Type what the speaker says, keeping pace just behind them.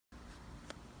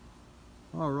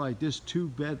All right, this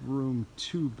 2-bedroom,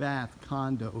 2-bath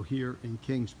condo here in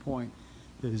Kings Point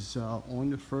is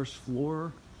on the first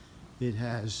floor. It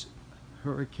has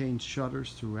hurricane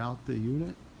shutters throughout the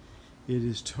unit. It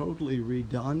is totally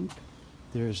redone.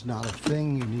 There's not a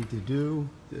thing you need to do.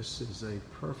 This is a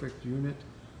perfect unit,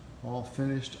 all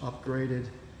finished, upgraded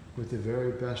with the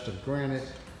very best of granite,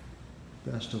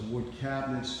 best of wood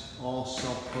cabinets, all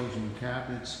self-closing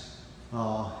cabinets.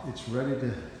 It's ready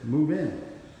to move in.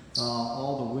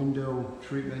 All the window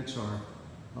treatments are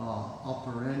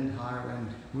upper end, higher end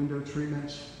window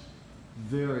treatments.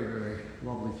 Very, very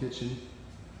lovely kitchen.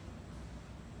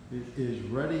 It is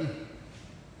ready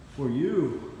for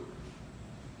you.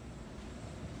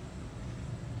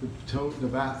 The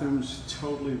bathroom's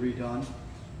totally redone.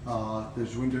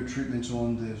 There's window treatments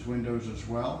on those windows as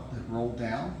well that roll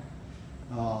down.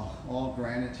 All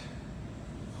granite,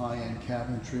 high-end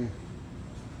cabinetry.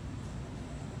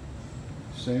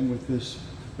 Same with this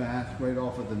bath right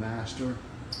off of the master,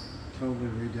 totally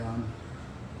redone.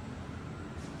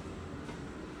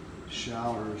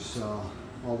 Showers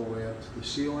all the way up to the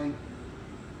ceiling.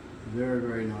 Very,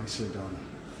 very nicely done.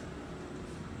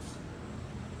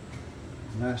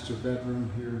 Master bedroom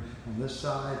here on this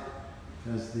side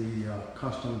has the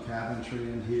custom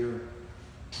cabinetry in here,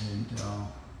 and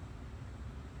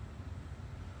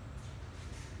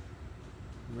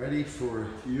ready for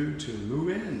you to move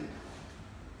in.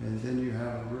 And then you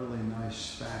have a really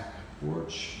nice back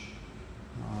porch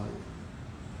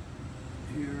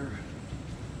here.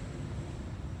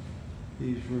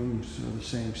 These rooms are the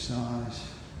same size.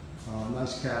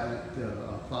 Nice cabinet,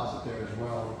 closet there as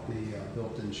well with the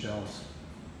built-in shelves.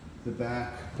 The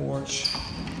back porch.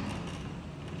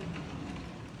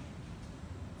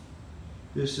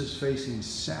 This is facing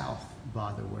south,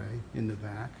 by the way, in the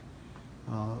back,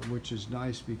 which is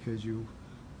nice because you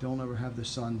don't ever have the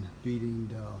sun beating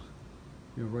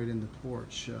right in the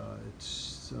porch.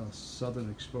 It's southern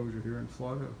exposure here in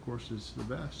Florida, of course, is the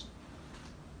best.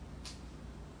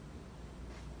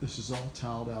 This is all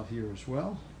tiled out here as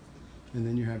well. And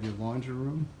then you have your laundry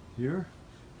room here.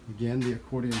 Again, the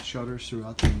accordion shutters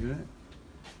throughout the unit.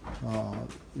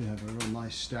 You have a real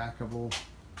nice stackable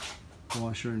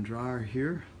washer and dryer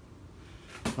here.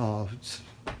 It's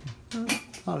a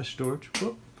lot of storage.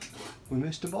 Whoop. We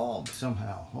missed a bulb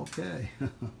somehow. Okay.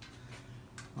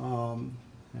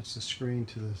 That's the screen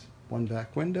to the one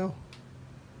back window.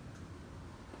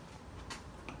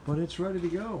 But it's ready to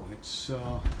go. It's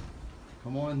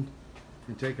come on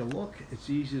and take a look. It's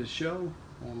easy to show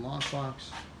on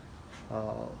lockbox.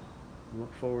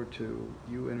 Look forward to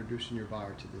you introducing your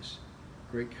buyer to this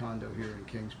great condo here in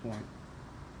Kings Point.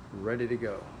 Ready to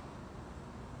go.